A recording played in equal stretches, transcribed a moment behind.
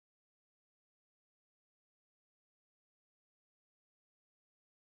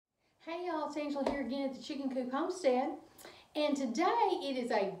Hey y'all, it's Angela here again at the Chicken Coop Homestead. And today it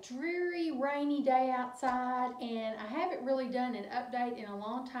is a dreary, rainy day outside, and I haven't really done an update in a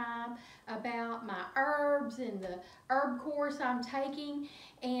long time about my herbs and the herb course I'm taking.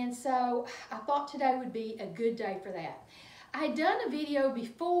 And so I thought today would be a good day for that. I had done a video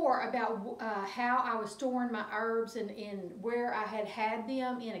before about how I was storing my herbs and where I had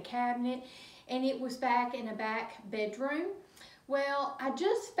them in a cabinet, and it was back in a back bedroom. Well, I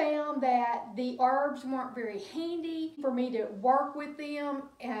just found that the herbs weren't very handy for me to work with them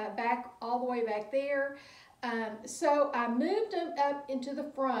back all the way back there. So I moved them up into the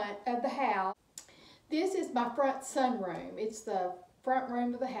front of the house. This is my front sunroom. It's the front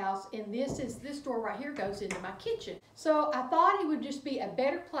room of the house, and this door right here goes into my kitchen. So I thought it would just be a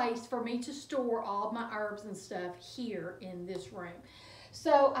better place for me to store all of my herbs and stuff here in this room.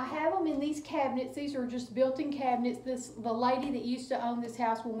 So I have them in these cabinets. These are just built-in cabinets. The lady that used to own this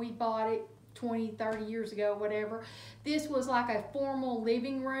house when we bought it 20, 30 years ago, whatever, this was like a formal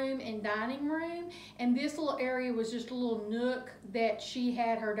living room and dining room. And this little area was just a little nook that she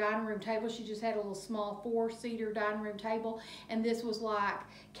had her dining room table. She just had a little small 4-seater dining room table. And this was like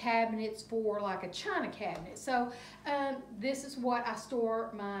cabinets for like a china cabinet. So this is what I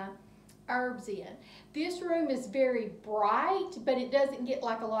store my herbs in. This room is very bright, but it doesn't get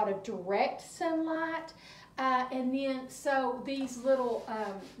like a lot of direct sunlight. And then so these little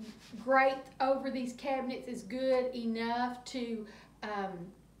grate over these cabinets is good enough to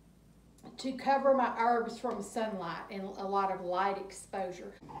cover my herbs from sunlight and a lot of light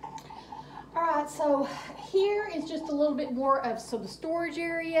exposure. All right, so here is just a little bit more of some storage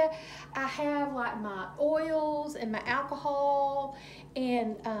area. I have like my oils and my alcohol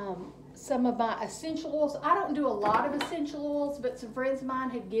and some of my essential oils. I don't do a lot of essential oils, but some friends of mine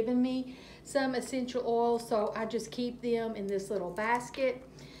have given me some essential oils, so I just keep them in this little basket.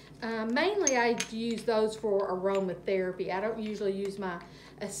 Mainly I use those for aromatherapy. I don't usually use my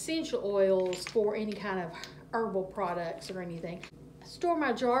essential oils for any kind of herbal products or anything. Store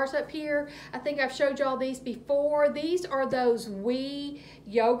my jars up here. I think I've showed y'all these before. These are those wee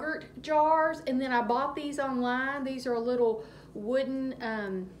yogurt jars, and then I bought these online. These are a little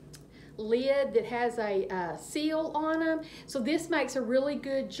wooden lid that has a seal on them. So this makes a really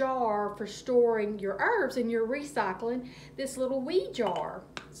good jar for storing your herbs, and you're recycling this little wee jar.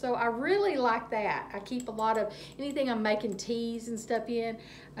 So I really like that. I keep a lot of anything I'm making teas and stuff in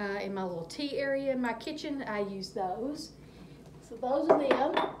my little tea area in my kitchen. I use those. So those are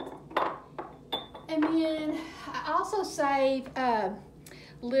them. And then I also save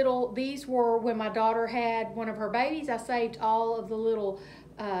these were when my daughter had one of her babies. I saved all of the little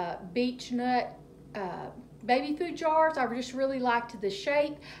beech nut baby food jars. I just really liked the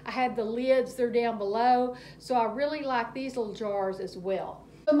shape. I had the lids, they're down below. So I really like these little jars as well.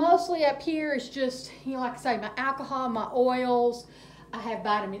 So mostly up here is just, like I say, my alcohol, my oils. I have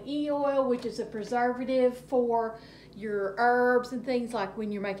vitamin E oil, which is a preservative for your herbs and things, like when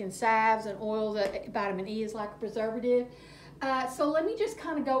you're making salves and oils, vitamin E is like a preservative. So let me just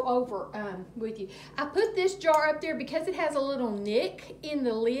kind of go over with you. I put this jar up there because it has a little nick in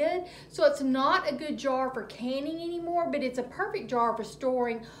the lid. So it's not a good jar for canning anymore, but it's a perfect jar for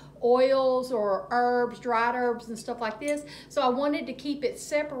storing oils or herbs, dried herbs and stuff like this. So I wanted to keep it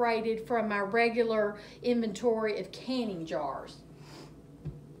separated from my regular inventory of canning jars.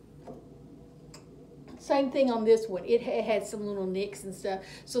 Same thing on this one. It had some little nicks and stuff.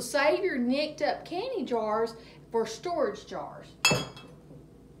 So save your nicked up canning jars for storage jars.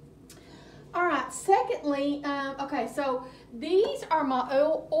 All right, secondly, okay, so these are my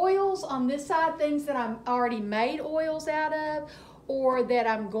oils on this side, things that I'm already made oils out of, or that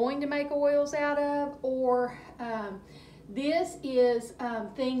I'm going to make oils out of, or this is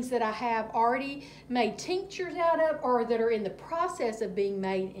things that I have already made tinctures out of, or that are in the process of being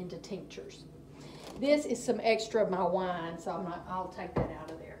made into tinctures. This is some extra of my wine, so I'll take that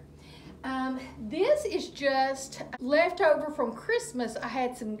out of there. This is just leftover from Christmas. I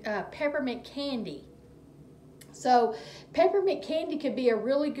had some peppermint candy. So peppermint candy could be a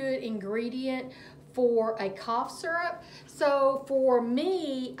really good ingredient for a cough syrup. So for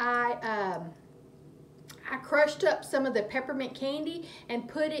me, I crushed up some of the peppermint candy and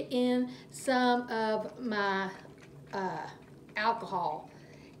put it in some of my alcohol,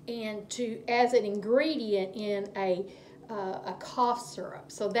 and as an ingredient in a cough syrup.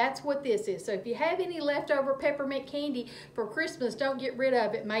 So that's what this is. So if you have any leftover peppermint candy for Christmas, don't get rid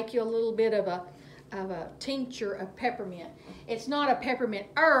of it. Make you a little bit of a tincture of peppermint. It's not a peppermint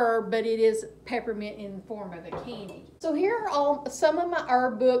herb, but it is peppermint in the form of a candy. So here are all some of my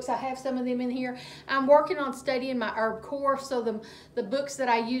herb books. I have some of them in here. I'm working on studying my herb course, so the books that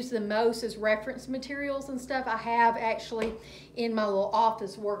I use the most as reference materials and stuff, I have actually in my little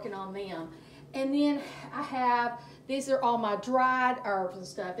office working on them. And then I have, these are all my dried herbs and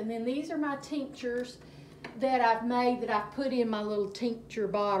stuff. And then these are my tinctures that I've made, that I've put in my little tincture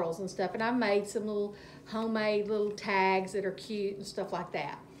bottles and stuff. And I've made some little homemade little tags that are cute and stuff like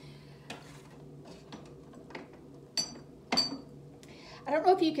that. I don't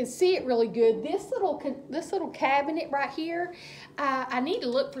know if you can see it really good. This little cabinet right here, I need to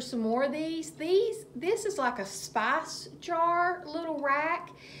look for some more of these. This is like a spice jar little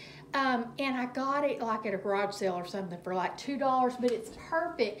rack. And I got it like at a garage sale or something for like $2, but it's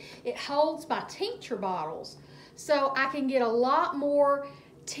perfect. It holds my tincture bottles. So I can get a lot more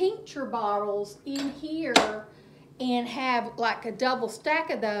tincture bottles in here and have like a double stack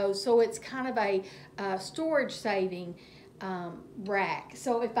of those. So it's kind of a storage saving rack.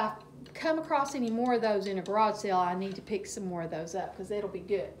 So if I come across any more of those in a garage sale, I need to pick some more of those up because it'll be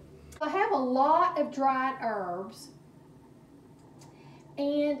good. I have a lot of dried herbs.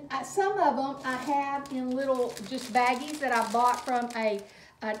 And some of them I have in little just baggies that I bought from an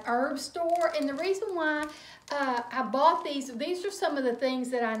herb store. And the reason why I bought these are some of the things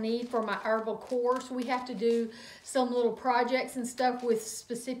that I need for my herbal course. We have to do some little projects and stuff with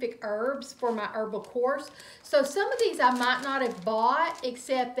specific herbs for my herbal course. So some of these I might not have bought,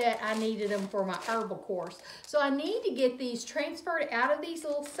 except that I needed them for my herbal course. So I need to get these transferred out of these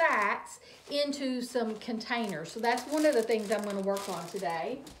little sacks into some containers. So that's one of the things I'm going to work on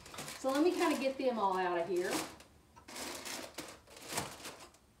today. So let me kind of get them all out of here.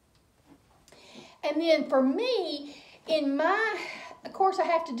 And then for me, of course I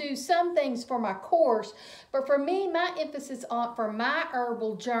have to do some things for my course, but for me, my emphasis for my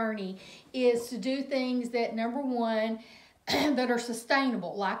herbal journey is to do things that, number one, that are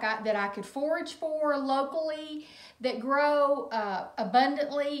sustainable, like that I could forage for locally, that grow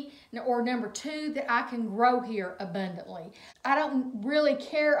abundantly, or number two, that I can grow here abundantly. I don't really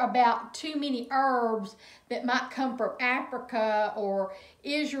care about too many herbs that might come from Africa or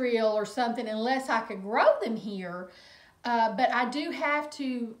Israel or something unless I could grow them here. But I do have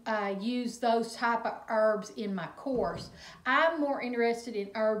to use those type of herbs in my course. I'm more interested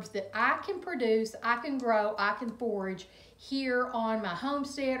in herbs that I can produce, I can grow, I can forage here on my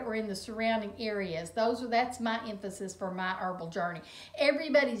homestead or in the surrounding areas. That's my emphasis for my herbal journey.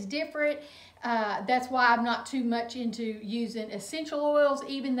 Everybody's different. That's why I'm not too much into using essential oils,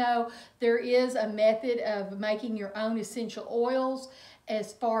 even though there is a method of making your own essential oils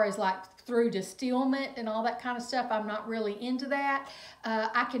as far as like through distillment and all that kind of stuff. I'm not really into that.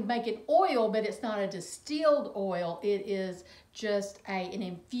 I can make an oil, but it's not a distilled oil. It is just an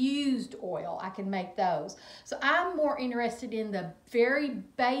infused oil. I can make those. So I'm more interested in the very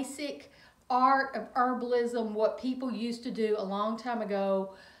basic art of herbalism, what people used to do a long time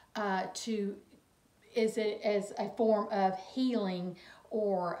ago as a form of healing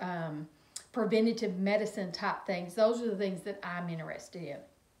or preventative medicine type things. Those are the things that I'm interested in.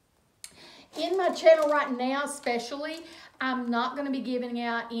 In my channel right now especially, I'm not going to be giving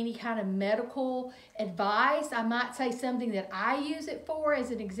out any kind of medical advice. I might say something that I use it for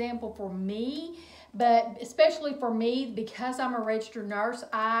as an example for me, but especially for me, because I'm a registered nurse,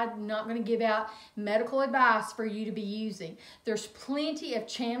 I'm not going to give out medical advice for you to be using. There's plenty of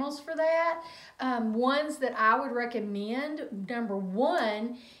channels for that. Ones that I would recommend, number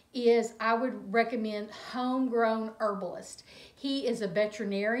one, is I would recommend Homegrown Herbalist. He is a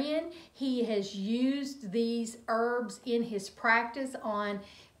veterinarian. He has used these herbs in his practice on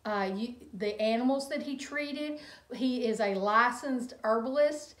the animals that he treated. He is a licensed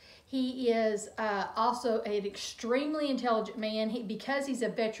herbalist. He is also an extremely intelligent man. Because he's a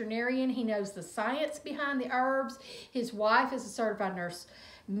veterinarian, he knows the science behind the herbs. His wife is a certified nurse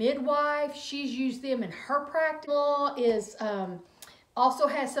midwife. She's used them in her practice. Also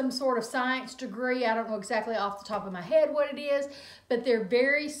has some sort of science degree. I don't know exactly off the top of my head what it is, but they're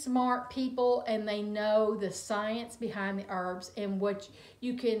very smart people and they know the science behind the herbs, and what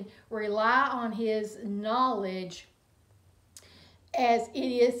you can rely on his knowledge as it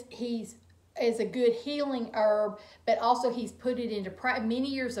is. He's a good healing herb, but also he's put it into many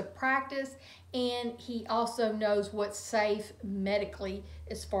years of practice, and he also knows what's safe medically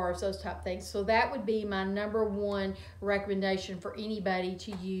as far as those type of things. So that would be my number one recommendation for anybody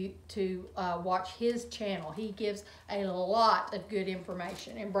to watch his channel. He gives a lot of good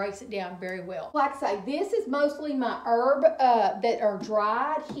information and breaks it down very well. Like I say, this is mostly my herb that are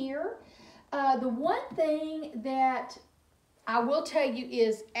dried here. The one thing that I will tell you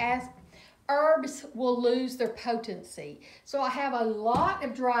is as herbs will lose their potency. So I have a lot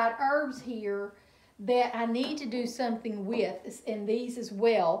of dried herbs here that I need to do something with, and these as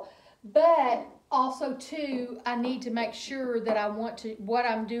well. But also too, I need to make sure that what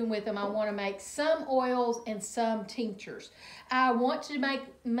I'm doing with them, I want to make some oils and some tinctures. I want to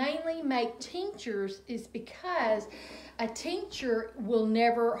mainly make tinctures is because a tincture will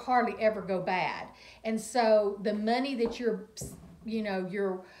hardly ever go bad. And so the money that you're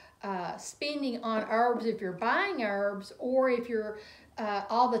spending on herbs, if you're buying herbs, or if you're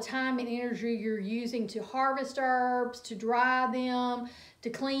all the time and energy you're using to harvest herbs, to dry them, to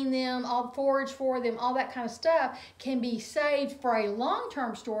clean them, all forage for them, all that kind of stuff can be saved for a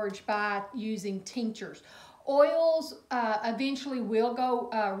long-term storage by using tinctures. Oils eventually will go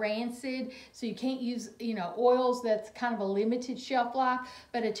rancid, so you can't use, oils that's kind of a limited shelf life,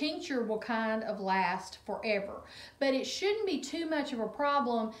 but a tincture will kind of last forever. But it shouldn't be too much of a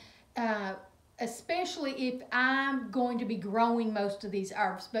problem, especially if I'm going to be growing most of these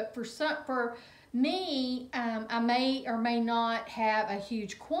herbs. But for me, I may or may not have a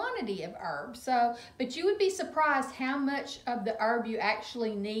huge quantity of herbs. But you would be surprised how much of the herb you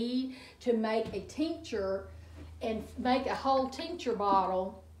actually need to make a tincture and make a whole tincture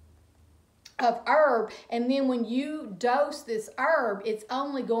bottle of herb. And then when you dose this herb, it's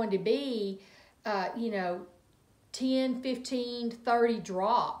only going to be, 10, 15, 30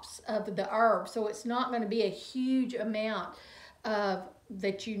 drops of the herb. So it's not going to be a huge amount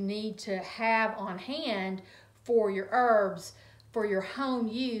that you need to have on hand for your herbs for your home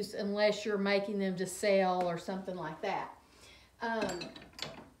use, unless you're making them to sell or something like that.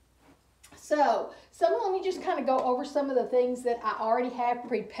 Let me just kind of go over some of the things that I already have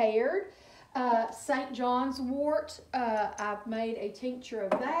prepared. St. John's wort, I've made a tincture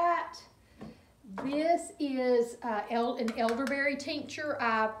of that. This is an elderberry tincture.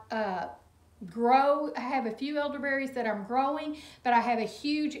 I have a few elderberries that I'm growing, but I have a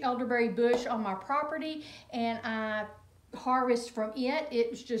huge elderberry bush on my property, and I harvest from it.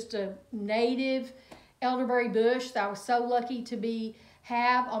 It was just a native elderberry bush that I was so lucky to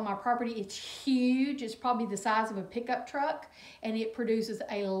have on my property. It's huge. It's probably the size of a pickup truck, and it produces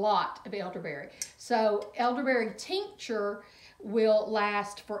a lot of elderberry. So elderberry tincture will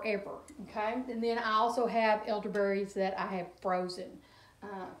last forever, okay? And then I also have elderberries that I have frozen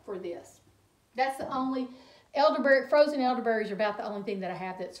for this. That's the only frozen elderberries are about the only thing that I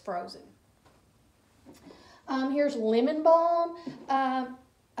have that's frozen. Here's lemon balm.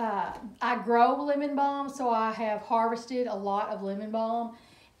 I grow lemon balm, so I have harvested a lot of lemon balm.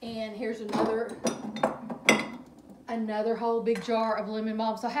 And here's another whole big jar of lemon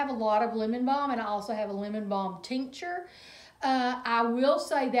balm. So I have a lot of lemon balm, and I also have a lemon balm tincture. I will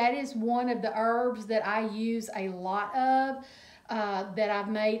say that is one of the herbs that I use a lot of, that I've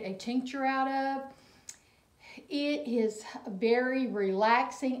made a tincture out of. It is very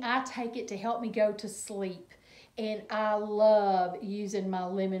relaxing. I take it to help me go to sleep. And I love using my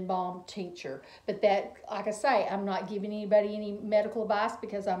lemon balm tincture. But that, like I say, I'm not giving anybody any medical advice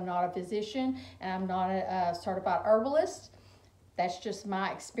because I'm not a physician and I'm not a certified herbalist. That's just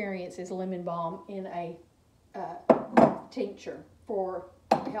my experience is lemon balm in a tincture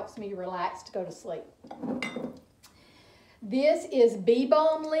helps me relax to go to sleep. This is bee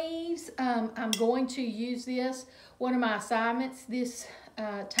balm leaves. I'm going to use this. One of my assignments this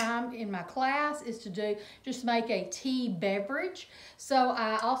time in my class is to just make a tea beverage. So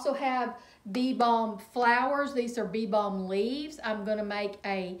I also have bee balm flowers. These are bee balm leaves. I'm going to make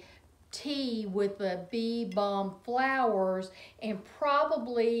a tea with the bee balm flowers, and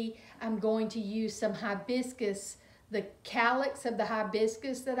probably I'm going to use some hibiscus, the calyx of the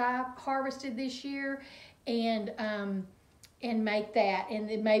hibiscus that I harvested this year, and make that, and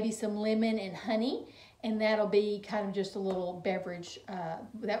then maybe some lemon and honey, and that'll be kind of just a little beverage.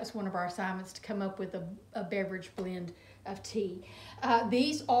 That was one of our assignments, to come up with a beverage blend of tea.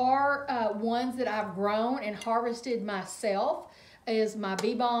 These are ones that I've grown and harvested myself, is my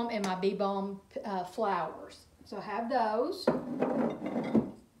bee balm and my bee balm flowers. So I have those.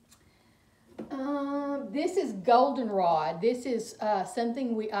 This is goldenrod. This is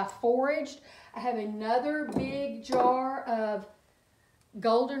something I foraged. I have another big jar of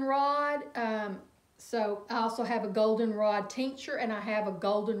goldenrod. So I also have a goldenrod tincture, and I have a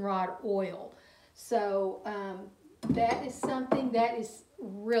goldenrod oil. So that is something that is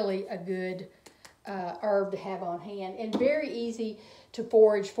really a good herb to have on hand, and very easy to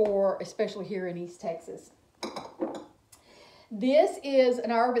forage for, especially here in East Texas. This is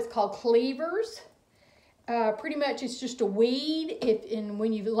an herb. It's called cleavers. Pretty much it's just a weed. And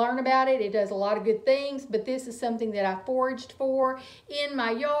when you learn about it, it does a lot of good things. But this is something that I foraged for in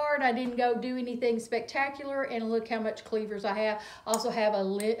my yard. I didn't go do anything spectacular. And look how much cleavers I have. I also have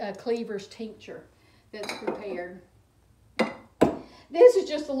a cleavers tincture that's prepared. This is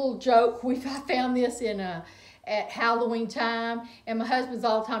just a little joke. I found this at Halloween time. And my husband's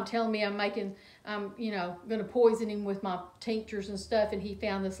all the time telling me I'm you know, going to poison him with my tinctures and stuff. And he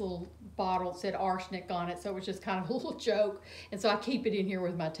found this little bottle that said arsenic on it. So it was just kind of a little joke. And so I keep it in here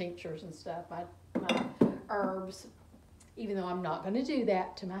with my tinctures and stuff, my herbs, even though I'm not going to do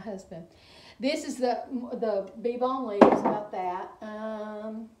that to my husband. This is the bee balm leaves, about that.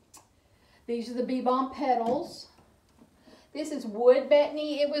 These are the bee balm petals. This is wood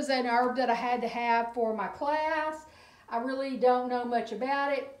betony. It was an herb that I had to have for my class. I really don't know much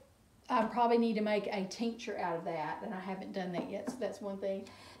about it. I probably need to make a tincture out of that, and I haven't done that yet, so that's one thing.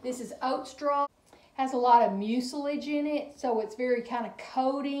 This is oat straw. Has a lot of mucilage in it, so it's very kind of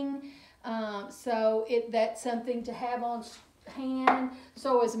coating. So that's something to have on hand.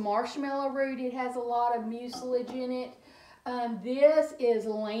 So is marshmallow root. It has a lot of mucilage in it. This is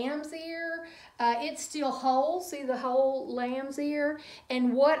lamb's ear. It's still whole. See the whole lamb's ear?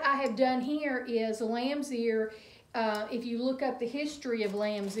 And what I have done here is lamb's ear. If you look up the history of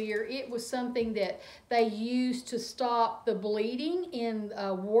lamb's ear, it was something that they used to stop the bleeding in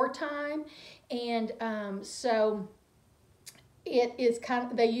wartime. And so it is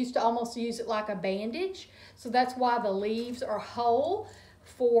they used to almost use it like a bandage. So that's why the leaves are whole,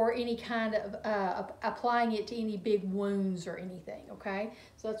 for any kind of applying it to any big wounds or anything, okay?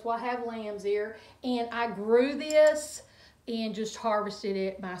 So that's why I have lamb's ear. And I grew this and just harvested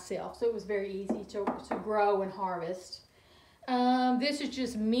it myself. So it was very easy to grow and harvest. This is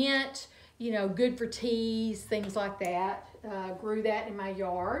just mint, you know, good for teas, things like that. Grew that in my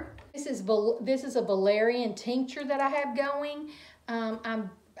yard. This is a valerian tincture that I have going.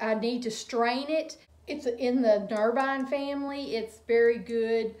 I need to strain it. It's in the nervine family. It's very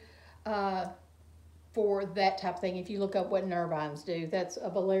good for that type of thing. If you look up what nervines do, a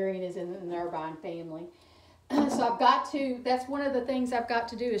valerian is in the nervine family. So that's one of the things I've got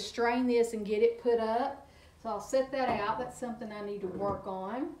to do is strain this and get it put up. So I'll set that out. That's something I need to work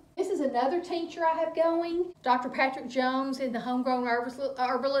on. This is another tincture I have going. Dr. Patrick Jones in the Homegrown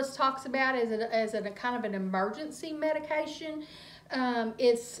Herbalist talks about as a kind of an emergency medication.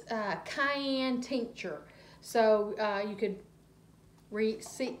 It's cayenne tincture. So you could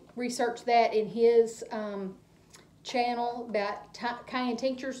research that in his channel about cayenne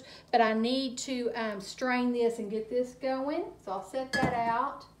tinctures. But I need to strain this and get this going. So I'll set that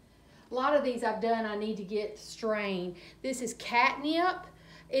out. A lot of these I've done, I need to get strained. This is catnip.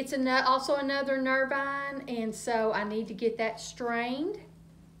 It's also another nervine, and so I need to get that strained.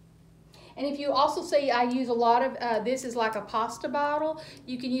 And if you also see, I use a lot of, this is like a pasta bottle.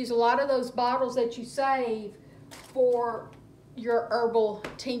 You can use a lot of those bottles that you save for your herbal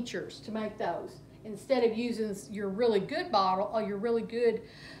tinctures to make those. Instead of using your really good bottle or your really good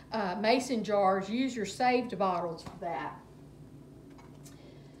mason jars, use your saved bottles for that.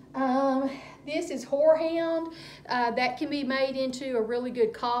 This is horehound. That can be made into a really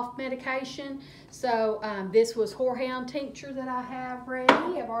good cough medication. So this was horehound tincture that I have ready.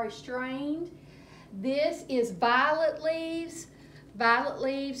 I've already strained. This is violet leaves. Violet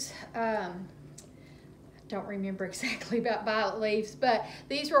leaves, don't remember exactly about violet leaves, but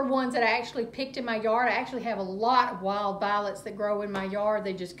these were ones that I actually picked in my yard. I actually have a lot of wild violets that grow in my yard.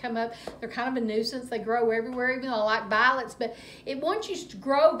 They just come up. They're kind of a nuisance. They grow everywhere, even though I like violets. But once you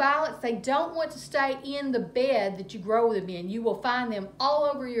grow violets, they don't want to stay in the bed that you grow them in. You will find them all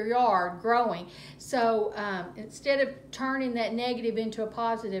over your yard growing. So instead of turning that negative into a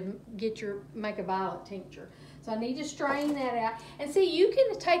positive, make a violet tincture. So I need to strain that out. And see, you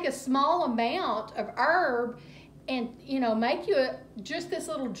can take a small amount of herb and, you know, make just this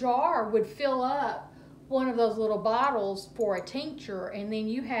little jar would fill up one of those little bottles for a tincture, and then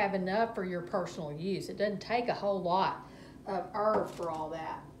you have enough for your personal use. It doesn't take a whole lot of herb for all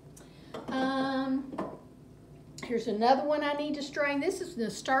that. Here's another one I need to strain. This is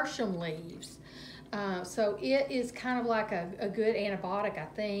nasturtium leaves. So it is kind of like a good antibiotic, I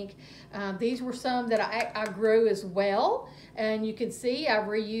think. These were some that I grew as well. And you can see I've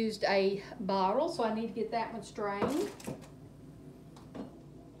reused a bottle, so I need to get that one strained.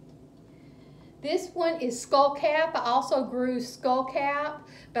 This one is skullcap. I also grew skullcap,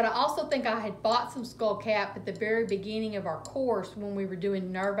 but I also think I had bought some skullcap at the very beginning of our course when we were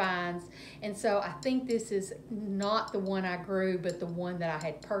doing nervines. And so I think this is not the one I grew, but the one that I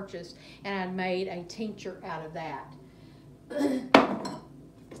had purchased, and I made a tincture out of that.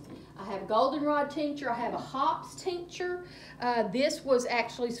 I have goldenrod tincture. I have a hops tincture. This was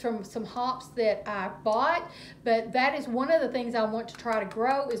actually from some hops that I bought, but that is one of the things I want to try to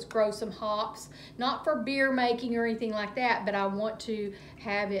grow, is grow some hops. Not for beer making or anything like that, but I want to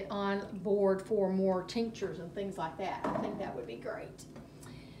have it on board for more tinctures and things like that. I think that would be great.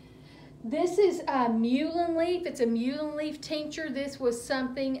 This is mullein leaf. It's a mullein leaf tincture. This was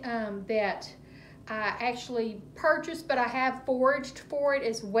something that I actually purchased, but I have foraged for it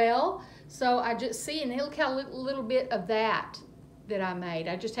as well. So I just see, and look how little bit of that I made.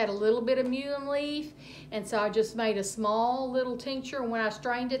 I just had a little bit of mullein leaf, and so I just made a small little tincture, and when I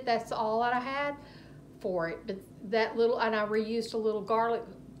strained it, that's all that I had for it. But that little, and I reused a little garlic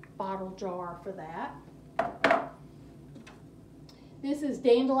bottle jar for that. This is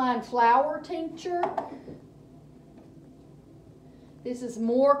dandelion flower tincture. This is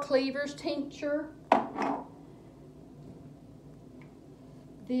more cleavers tincture.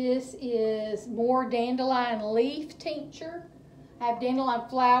 This is more dandelion leaf tincture. I have dandelion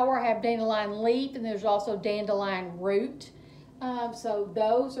flower, I have dandelion leaf, and there's also dandelion root. So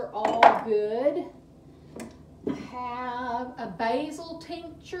those are all good. I have a basil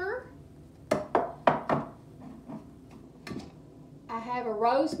tincture. I have a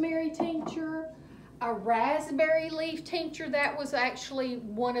rosemary tincture, a raspberry leaf tincture. That was actually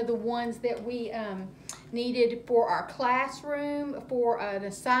one of the ones that we needed for our classroom for an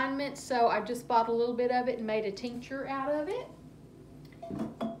assignment. So I just bought a little bit of it and made a tincture out of it.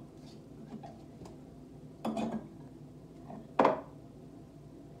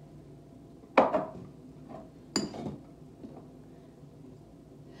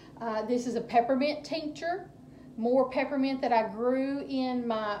 This is a peppermint tincture. More peppermint that I grew in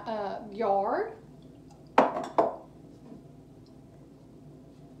my yard.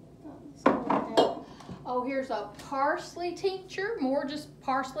 Oh, here's a parsley tincture. More just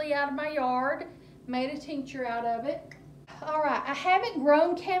parsley out of my yard. Made a tincture out of it. All right, I haven't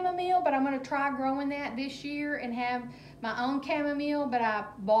grown chamomile, but I'm going to try growing that this year and have my own chamomile, but I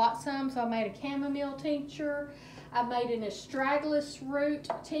bought some, so I made a chamomile tincture. I made an astragalus root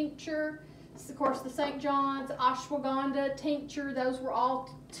tincture. This is, of course, the St. John's ashwagandha tincture. Those were all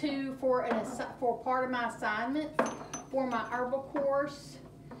two for part of my assignment for my herbal course.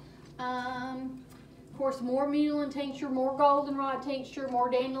 Of course, more mullein tincture, more goldenrod tincture, more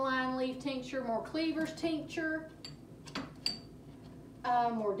dandelion leaf tincture, more cleavers tincture,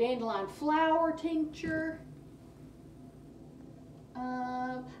 more dandelion flower tincture.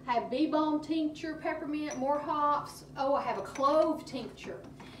 I have bee balm tincture, peppermint, more hops. Oh, I have a clove tincture.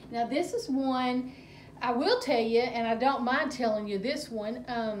 Now this is one, I will tell you, and I don't mind telling you this one,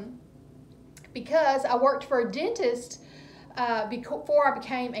 because I worked for a dentist before I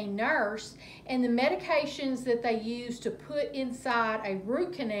became a nurse, and the medications that they use to put inside a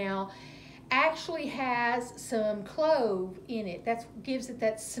root canal actually has some clove in it. That gives it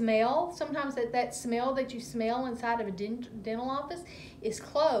that smell. Sometimes that smell that you smell inside of a dental office is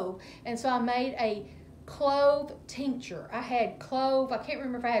clove. And so I made a clove tincture. I had clove, I can't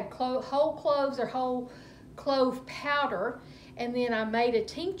remember if I had whole cloves or whole clove powder, and then I made a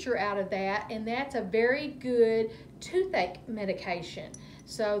tincture out of that, and that's a very good toothache medication.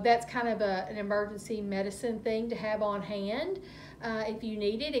 So that's kind of an emergency medicine thing to have on hand if you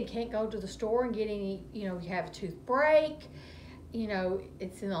need it and can't go to the store and get any, you have a tooth break,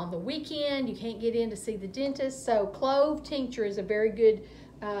 it's on the weekend, you can't get in to see the dentist. So clove tincture is a very good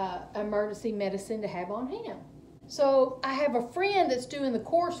emergency medicine to have on hand. So I have a friend that's doing the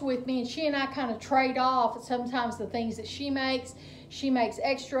course with me, and she and I kind of trade off sometimes the things that she makes. She makes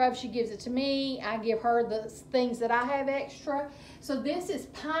extra of, she gives it to me. I give her the things that I have extra. So this is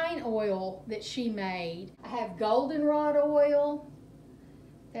pine oil that she made. I have goldenrod oil.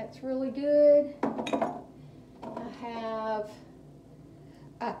 That's really good. I have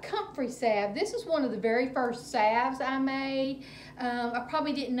a comfrey salve. This is one of the very first salves I made. I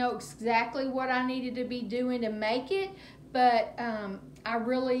probably didn't know exactly what I needed to be doing to make it, but I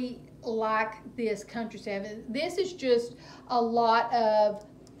really like this country salve. This is just a lot of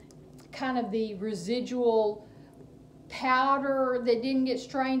kind of the residual powder that didn't get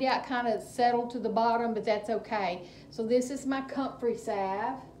strained out, kind of settled to the bottom, but that's okay. So this is my comfrey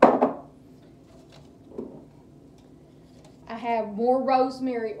salve. I have more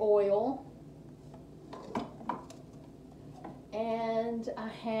rosemary oil, and I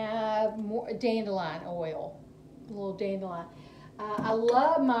have more dandelion oil, a little dandelion. I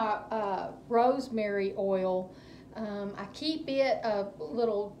love my rosemary oil. I keep it, a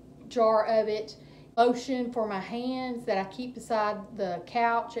little jar of it, lotion for my hands that I keep beside the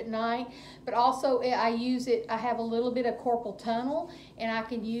couch at night, but also I use it, I have a little bit of carpal tunnel, and I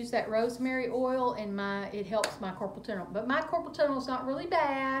can use that rosemary oil, and it helps my carpal tunnel. But my carpal tunnel is not really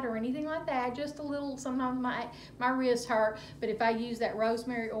bad or anything like that, just a little, sometimes my wrists hurt, but if I use that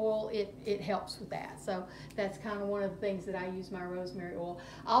rosemary oil, it helps with that. So that's kind of one of the things that I use my rosemary oil.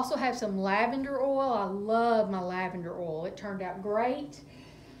 I also have some lavender oil. I love my lavender oil. It turned out great.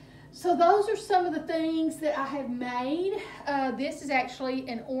 So those are some of the things that I have made. This is actually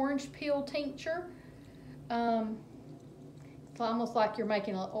an orange peel tincture. It's almost like you're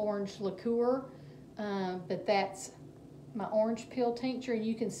making an orange liqueur, but that's my orange peel tincture, and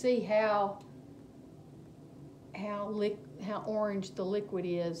you can see how orange the liquid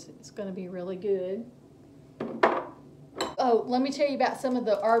is. It's going to be really good. Oh, let me tell you about some of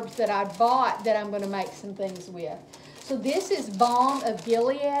the herbs that I bought that I'm going to make some things with. So this is Balm of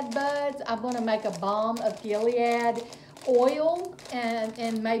Gilead buds. I'm going to make a Balm of Gilead oil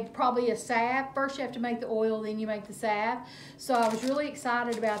and maybe probably a salve. First you have to make the oil, then you make the salve. So I was really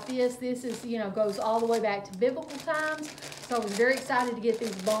excited about this. This is, you know, goes all the way back to biblical times. So I was very excited to get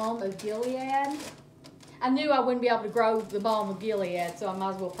this Balm of Gilead. I knew I wouldn't be able to grow the Balm of Gilead, so I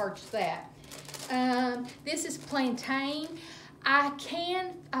might as well purchase that. This is plantain. I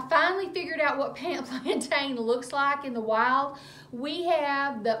finally figured out what plantain looks like in the wild. We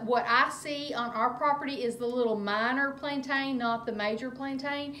have what I see on our property is the little minor plantain, not the major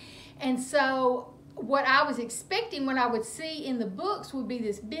plantain. And so what I was expecting, what I would see in the books would be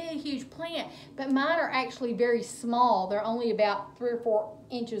this big, huge plant, but mine are actually very small. They're only about 3 or 4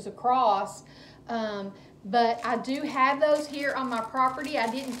 inches across. But I do have those here on my property. I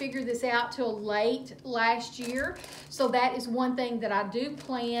didn't figure this out till late last year. So that is one thing that I do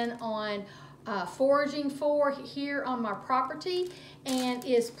plan on foraging for here on my property, and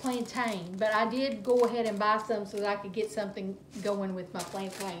is plantain. But I did go ahead and buy some so that I could get something going with my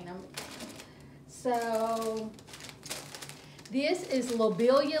plantain. So this is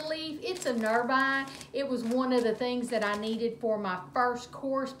lobelia leaf. It's a nervine. It was one of the things that I needed for my first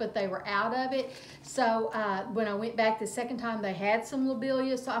course, but they were out of it. So when I went back the second time, they had some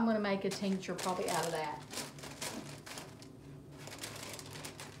lobelia, so I'm going to make a tincture probably out of that.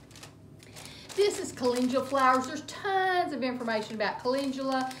 This is calendula flowers. There's tons of information about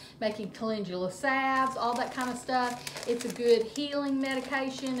calendula, making calendula salves, all that kind of stuff. It's a good healing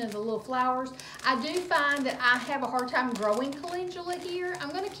medication, and the little flowers. I do find that I have a hard time growing calendula here. I'm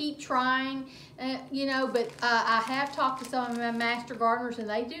going to keep trying, you know, but I have talked to some of my master gardeners, and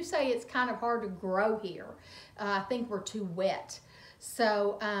they do say it's kind of hard to grow here. I think we're too wet.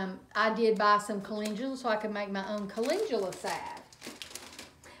 So I did buy some calendula so I could make my own calendula salve.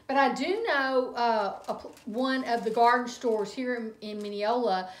 But I do know one of the garden stores here in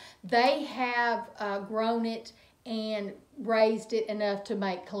Mineola, they have grown it and raised it enough to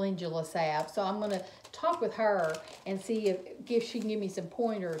make calendula salve. So I'm going to talk with her and see if she can give me some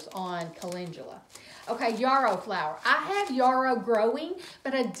pointers on calendula. Okay, yarrow flower. I have yarrow growing,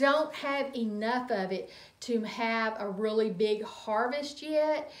 but I don't have enough of it to have a really big harvest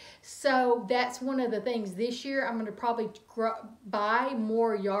yet. So that's one of the things this year. I'm going to probably buy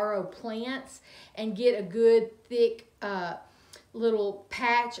more yarrow plants and get a good thick little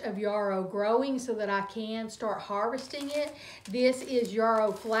patch of yarrow growing so that I can start harvesting it. This is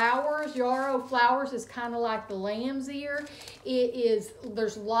yarrow flowers. Yarrow flowers is kind of like the lamb's ear.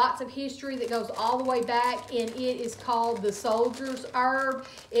 There's lots of history that goes all the way back, and it is called the soldier's herb.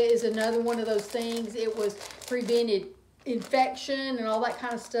 It is another one of those things. It was prevented infection and all that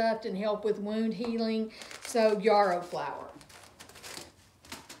kind of stuff and help with wound healing. So yarrow flower.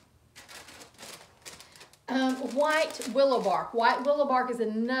 White willow bark. White willow bark is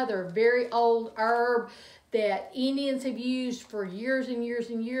another very old herb that Indians have used for years and years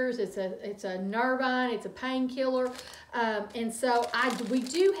and years. It's a nervine, it's a painkiller. And so we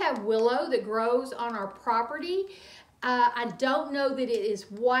do have willow that grows on our property. I don't know that it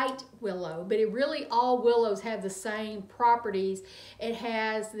is white willow, but all willows have the same properties. It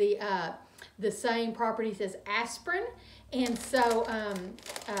has the same properties as aspirin. And so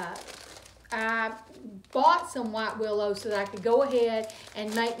I bought some white willow so that I could go ahead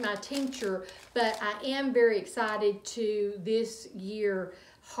and make my tincture, but I am very excited to this year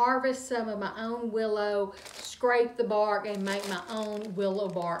harvest some of my own willow, scrape the bark, and make my own willow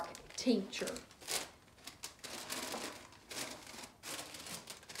bark tincture.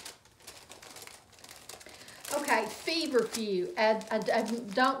 Okay, feverfew. I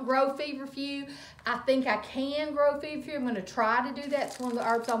don't grow feverfew. I think I can grow feverfew. I'm going to try to do that. It's one of the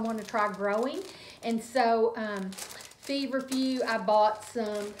herbs I want to try growing. And so feverfew, I bought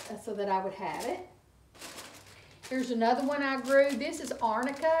some so that I would have it. Here's another one I grew. This is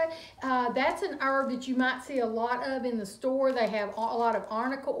arnica. That's an herb that you might see a lot of in the store. They have a lot of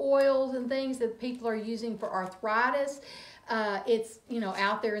arnica oils and things that people are using for arthritis. It's, you know,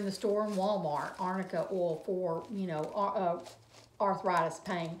 out there in the store in Walmart, arnica oil for, you know, arthritis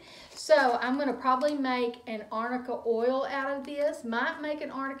pain. So I'm going to probably make an arnica oil out of this. Might make an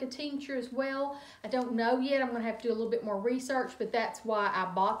arnica tincture as well. I don't know yet. I'm going to have to do a little bit more research, but that's why I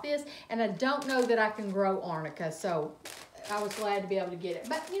bought this. And I don't know that I can grow arnica, so I was glad to be able to get it.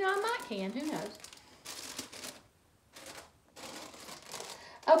 But, you know, I might can. Who knows?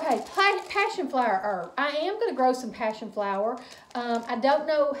 Okay, passion flower herb. I am going to grow some passion flower. I don't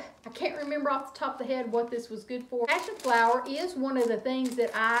know, I can't remember off the top of the head what this was good for. Passion flower is one of the things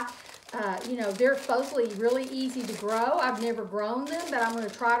that you know, they're supposedly really easy to grow. I've never grown them, but I'm going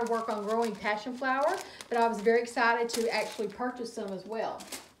to try to work on growing passion flower. But I was very excited to actually purchase some as well.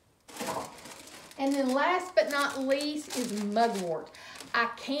 And then last but not least is mugwort. I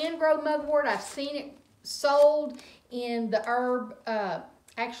can grow mugwort. I've seen it sold in the herb,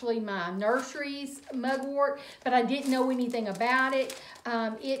 actually my nursery's mugwort, but I didn't know anything about it.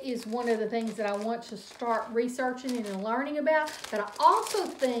 It is one of the things that I want to start researching and learning about, but I also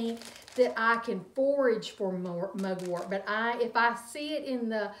think that I can forage for mugwort. But if I see it in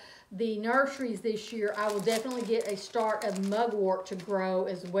the nurseries this year, I will definitely get a start of mugwort to grow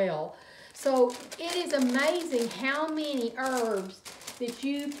as well. So it is amazing how many herbs that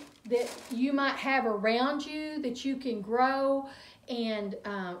you might have around you that you can grow and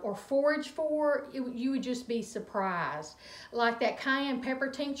or forage for. You would just be surprised. Like that cayenne pepper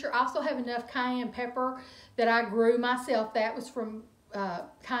tincture. I also have enough cayenne pepper that I grew myself. That was from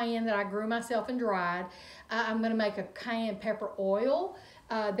cayenne that I grew myself and dried. I'm going to make a cayenne pepper oil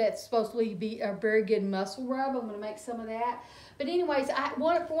that's supposed to be a very good muscle rub. I'm going to make some of that. But anyways,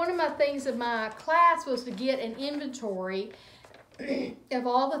 one of my things of my class was to get an inventory of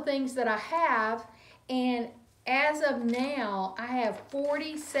all the things that I have, and as of now, I have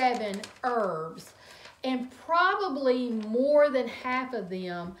 47 herbs, and probably more than half of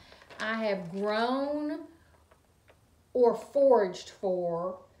them I have grown or foraged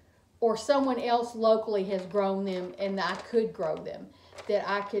for, or someone else locally has grown them and I could grow them, that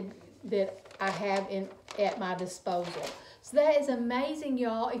I have at my disposal. So that is amazing,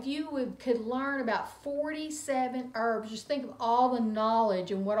 y'all. If you could learn about 47 herbs, just think of all the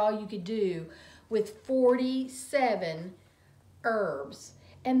knowledge and what all you could do with 47 herbs.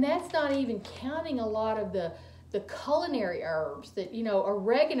 And that's not even counting a lot of the culinary herbs that, you know,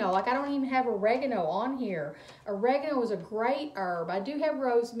 oregano. Like, I don't even have oregano on here. Oregano is a great herb. I do have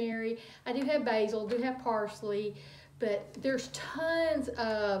rosemary. I do have basil. I do have parsley. But there's tons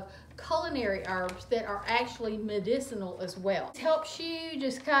of culinary herbs that are actually medicinal as well. It helps you,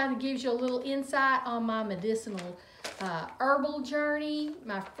 just kind of gives you a little insight on my medicinal herbal journey.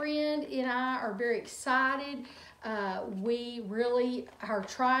 My friend and I are very excited. We really are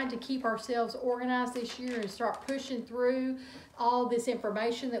trying to keep ourselves organized this year and start pushing through all this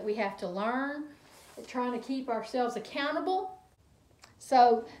information that we have to learn, trying to keep ourselves accountable.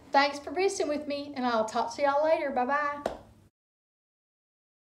 So thanks for visiting with me, and I'll talk to y'all later. Bye-bye.